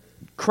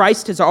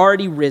 Christ has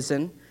already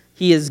risen.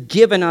 He has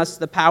given us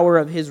the power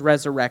of his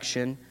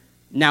resurrection.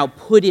 Now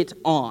put it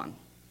on.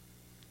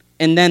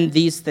 And then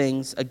these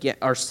things, again,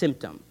 are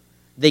symptom.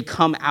 They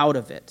come out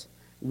of it.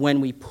 when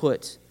we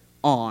put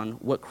on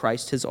what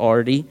Christ has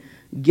already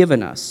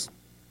given us,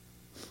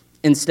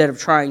 instead of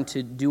trying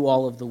to do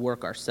all of the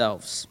work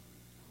ourselves.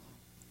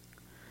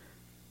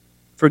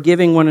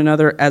 Forgiving one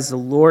another as the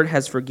Lord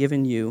has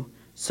forgiven you,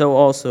 so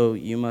also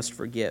you must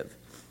forgive.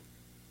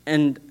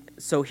 And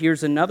so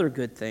here's another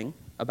good thing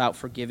about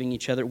forgiving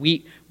each other.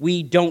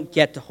 We don't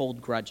get to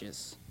hold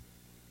grudges.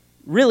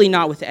 Really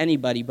not with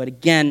anybody, but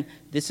again,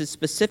 this is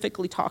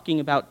specifically talking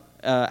about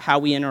how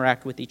we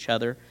interact with each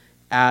other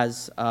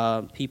as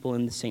people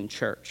in the same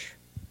church.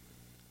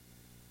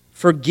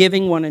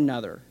 Forgiving one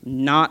another,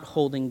 not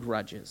holding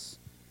grudges.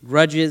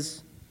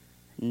 Grudges,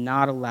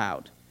 not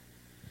allowed.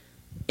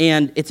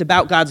 And it's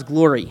about God's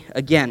glory.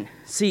 Again,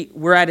 see,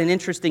 we're at an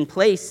interesting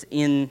place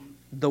in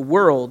the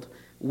world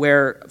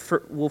where,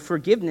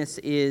 forgiveness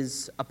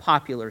is a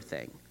popular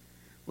thing.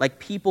 Like,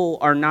 people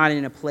are not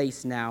in a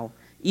place now,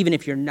 even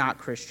if you're not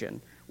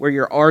Christian, where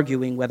you're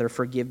arguing whether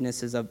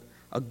forgiveness is a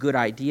good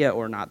idea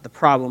or not. The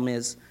problem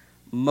is,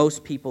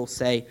 most people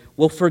say,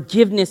 well,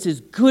 forgiveness is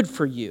good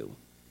for you.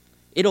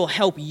 It'll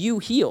help you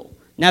heal.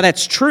 Now,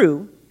 that's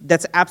true.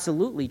 That's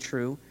absolutely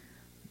true.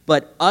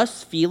 But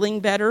us feeling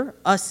better,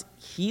 us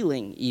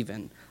healing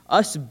even,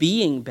 us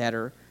being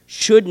better,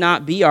 should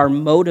not be our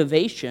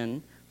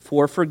motivation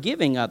for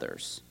forgiving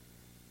others.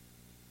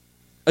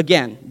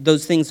 Again,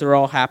 those things are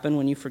all happen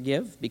when you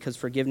forgive, because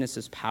forgiveness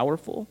is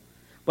powerful.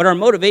 But our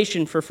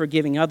motivation for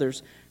forgiving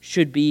others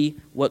should be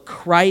what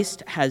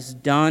Christ has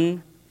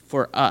done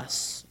for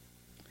us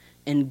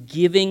and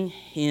giving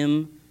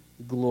him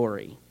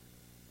glory.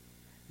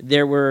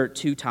 There were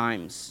 2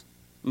 times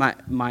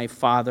my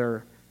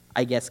father,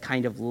 I guess,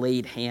 kind of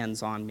laid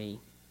hands on me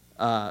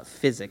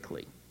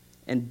physically,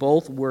 and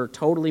both were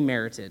totally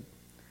merited.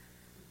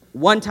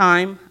 One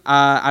time,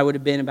 I would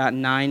have been about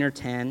 9 or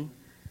 10.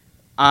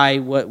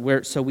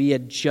 So we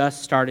had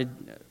just started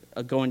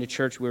going to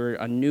church. We were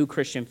a new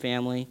Christian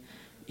family.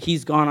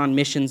 He's gone on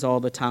missions all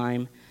the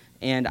time,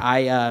 and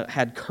I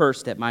had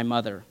cursed at my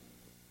mother.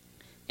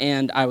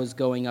 And I was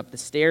going up the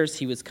stairs.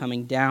 He was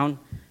coming down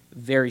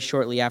very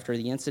shortly after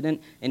the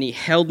incident, and he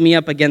held me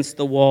up against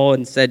the wall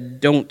and said,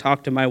 "Don't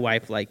talk to my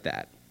wife like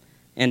that."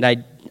 And I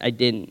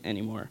didn't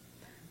anymore.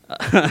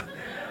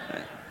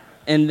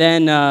 And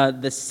then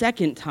the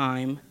second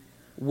time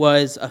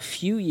was a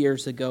few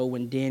years ago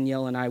when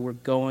Danielle and I were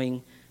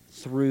going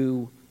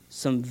through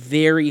some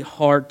very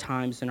hard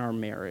times in our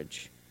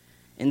marriage.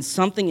 And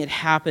something had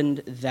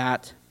happened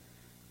that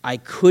I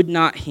could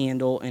not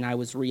handle, and I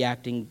was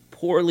reacting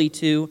poorly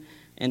to,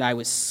 and I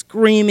was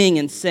screaming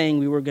and saying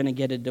we were going to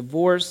get a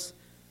divorce.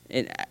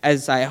 And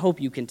as I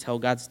hope you can tell,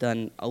 God's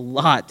done a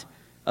lot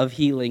of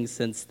healing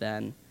since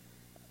then.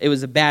 It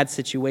was a bad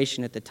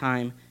situation at the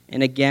time.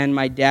 And again,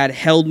 my dad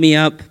held me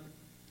up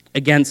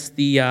against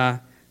the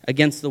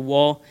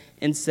wall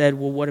and said,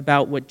 "Well, what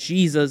about what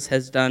Jesus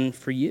has done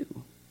for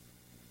you?"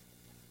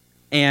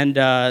 And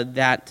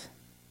that,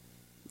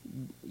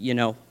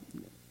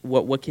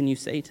 what can you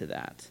say to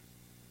that?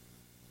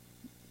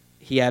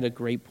 He had a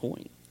great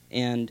point.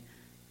 And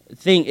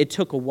it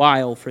took a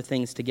while for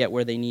things to get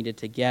where they needed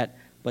to get,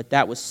 but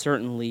that was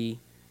certainly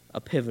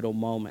a pivotal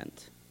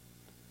moment.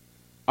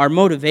 Our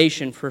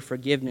motivation for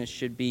forgiveness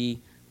should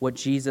be what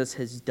Jesus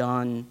has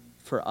done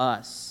for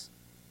us.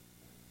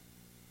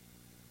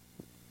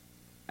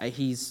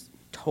 He's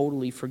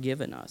totally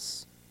forgiven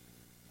us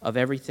of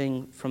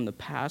everything from the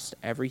past,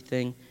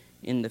 everything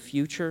in the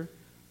future.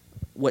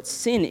 What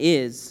sin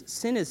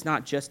is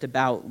not just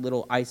about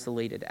little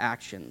isolated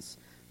actions.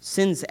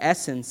 Sin's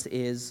essence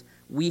is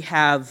we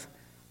have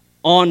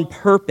on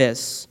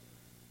purpose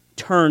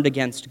turned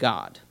against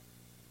God.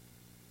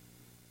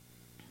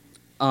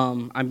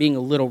 I'm being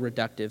a little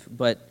reductive,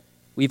 but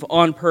we've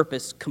on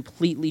purpose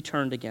completely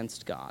turned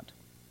against God.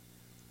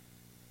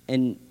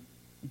 And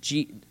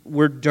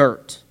we're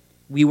dirt.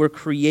 We were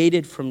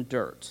created from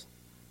dirt.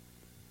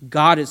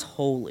 God is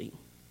holy,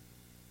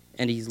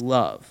 and he's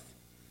love.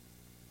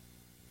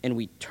 And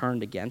we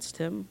turned against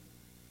him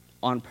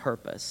on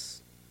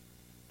purpose.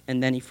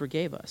 And then he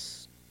forgave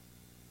us.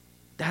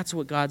 That's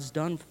what God's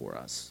done for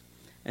us.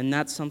 And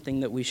that's something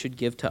that we should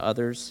give to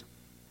others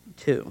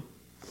too.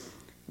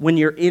 When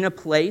you're in a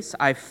place,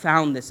 I've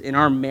found this in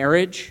our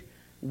marriage,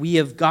 we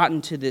have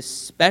gotten to this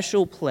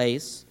special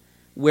place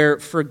where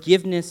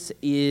forgiveness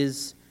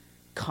is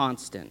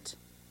constant.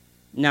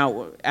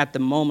 Now, at the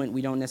moment,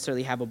 we don't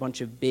necessarily have a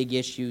bunch of big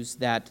issues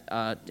that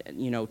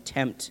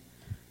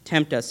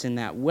tempt us in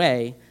that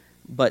way,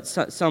 but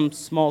some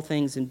small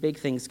things and big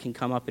things can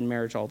come up in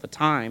marriage all the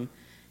time.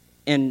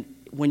 And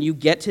when you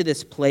get to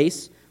this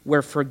place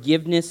where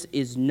forgiveness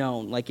is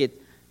known,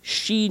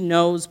 she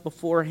knows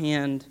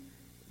beforehand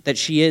that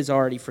she is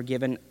already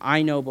forgiven.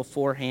 I know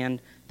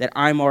beforehand that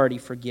I'm already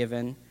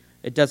forgiven.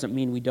 It doesn't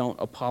mean we don't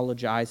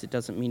apologize. It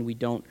doesn't mean we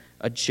don't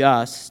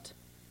adjust.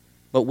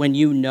 But when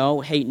you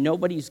know, hey,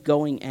 nobody's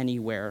going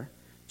anywhere,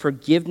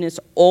 forgiveness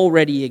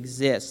already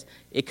exists,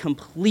 it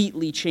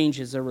completely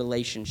changes a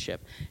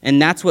relationship.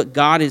 And that's what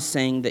God is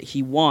saying that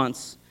he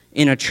wants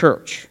in a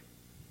church.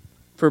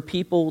 For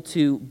people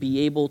to be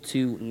able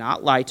to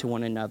not lie to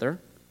one another,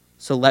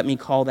 So let me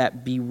call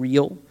that be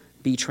real,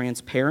 be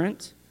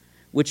transparent,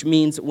 which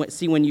means,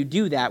 see, when you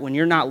do that, when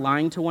you're not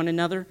lying to one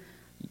another,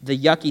 the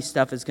yucky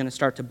stuff is going to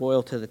start to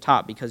boil to the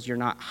top because you're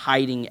not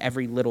hiding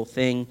every little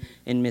thing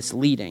and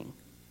misleading.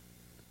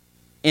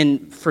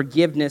 And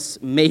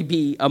forgiveness may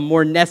be a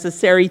more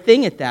necessary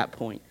thing at that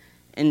point.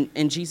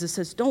 And Jesus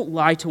says, don't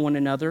lie to one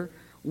another.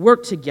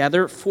 Work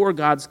together for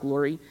God's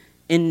glory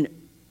and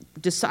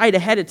decide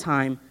ahead of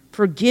time,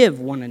 forgive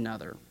one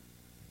another.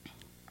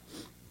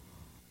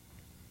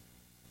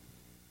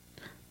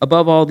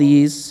 Above all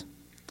these,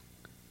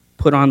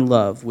 put on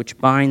love, which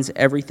binds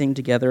everything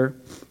together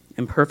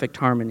in perfect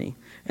harmony.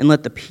 And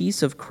let the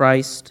peace of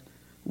Christ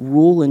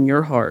rule in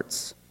your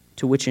hearts,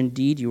 to which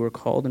indeed you are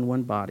called in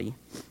one body,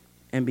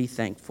 and be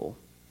thankful.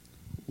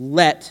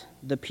 Let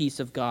the peace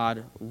of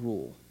God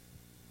rule.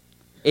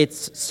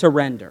 It's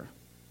surrender.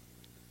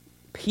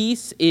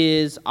 Peace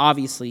is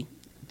obviously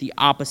the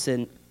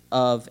opposite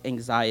of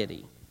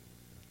anxiety.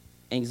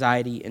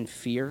 Anxiety and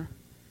fear,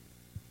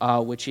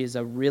 which is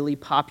a really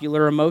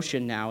popular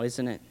emotion now,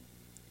 isn't it?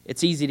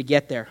 It's easy to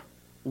get there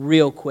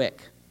real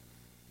quick,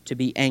 to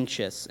be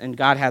anxious. And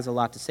God has a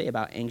lot to say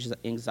about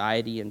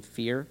anxiety and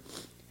fear.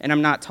 And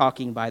I'm not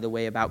talking, by the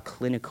way, about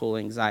clinical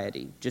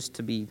anxiety, just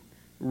to be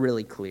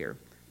really clear.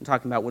 I'm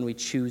talking about when we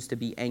choose to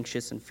be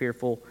anxious and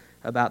fearful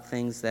about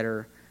things that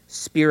are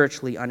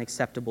spiritually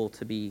unacceptable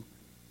to be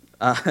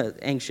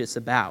anxious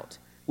about,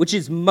 which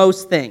is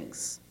most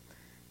things.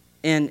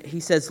 And he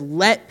says,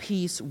 let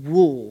peace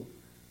rule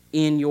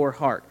in your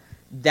heart.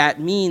 That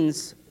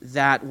means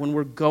that when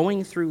we're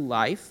going through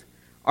life,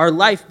 our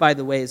life, by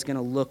the way, is going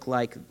to look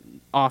like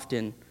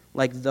often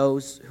like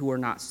those who are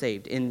not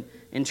saved in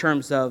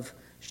terms of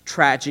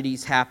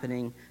tragedies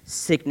happening,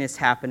 sickness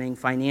happening,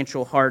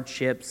 financial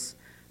hardships,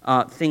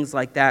 things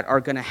like that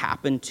are going to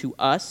happen to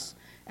us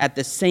at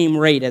the same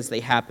rate as they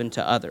happen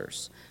to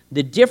others.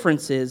 The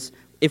difference is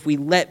if we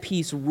let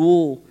peace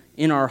rule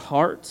in our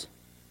heart,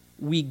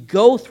 we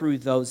go through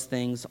those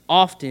things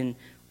often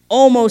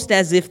almost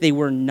as if they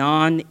were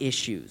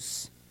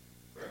non-issues.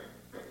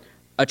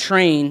 A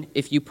train,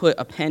 if you put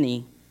a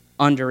penny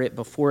under it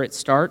before it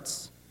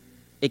starts,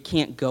 it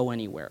can't go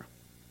anywhere.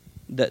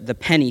 The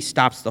penny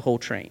stops the whole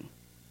train.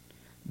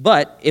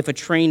 But if a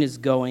train is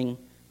going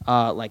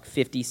like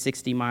 50,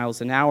 60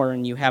 miles an hour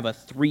and you have a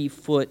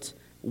 3-foot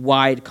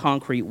wide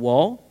concrete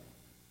wall,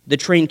 the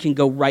train can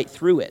go right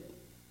through it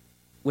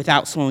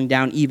without slowing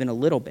down even a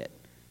little bit.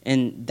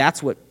 And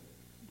that's what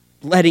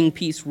letting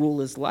peace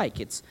rule is like.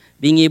 It's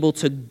being able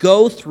to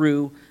go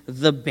through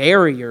the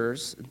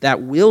barriers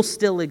that will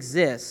still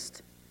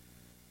exist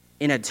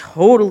in a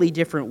totally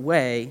different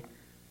way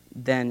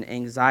than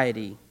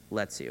anxiety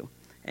lets you.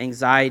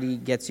 Anxiety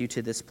gets you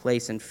to this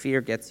place, and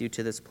fear gets you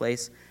to this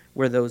place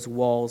where those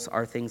walls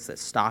are things that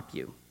stop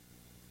you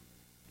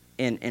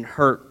and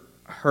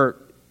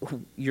hurt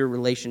your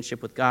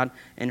relationship with God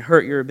and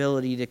hurt your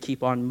ability to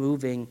keep on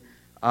moving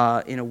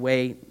in a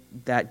way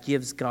that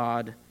gives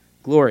God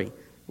glory.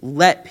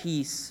 Let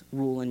peace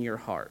rule in your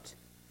heart.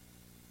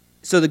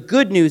 So the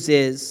good news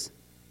is,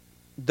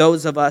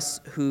 those of us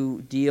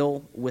who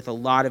deal with a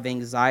lot of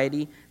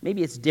anxiety,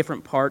 maybe it's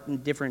different part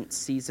and different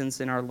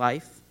seasons in our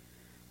life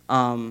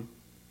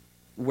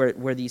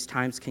where these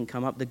times can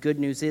come up. The good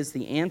news is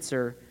the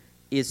answer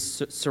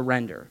is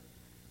surrender.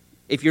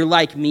 If you're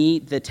like me,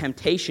 the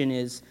temptation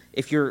is,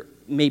 if you're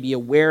maybe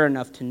aware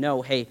enough to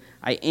know, hey,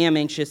 I am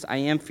anxious, I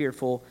am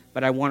fearful,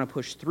 but I want to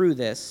push through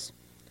this.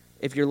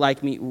 If you're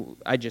like me,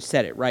 I just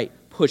said it, right?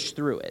 Push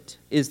through it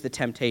is the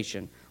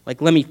temptation.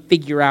 Like, let me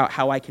figure out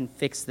how I can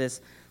fix this.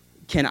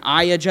 Can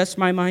I adjust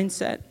my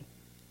mindset?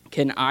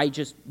 Can I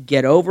just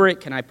get over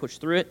it? Can I push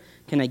through it?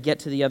 Can I get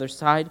to the other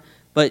side?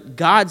 But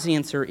God's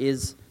answer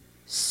is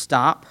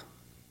stop.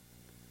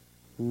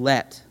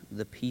 Let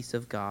the peace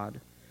of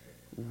God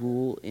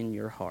rule in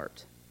your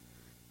heart.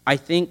 I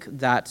think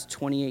that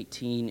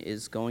 2018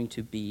 is going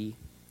to be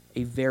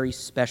a very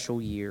special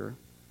year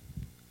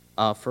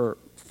for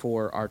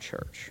our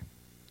church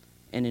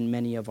and in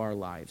many of our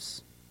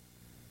lives.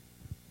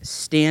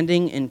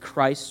 Standing in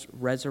Christ's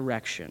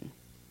resurrection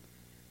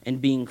and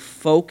being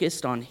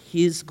focused on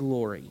His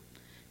glory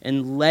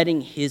and letting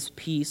His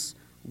peace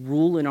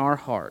rule in our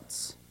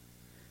hearts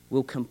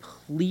will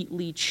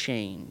completely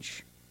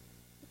change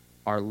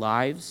our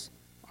lives,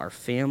 our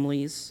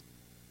families,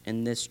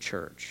 and this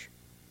church.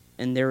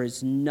 And there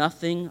is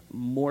nothing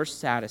more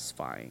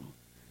satisfying,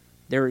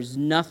 there is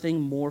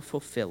nothing more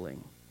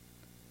fulfilling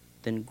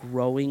than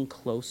growing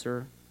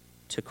closer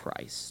to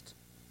Christ.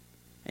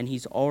 And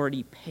He's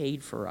already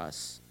paid for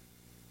us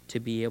to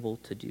be able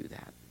to do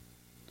that.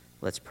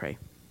 Let's pray.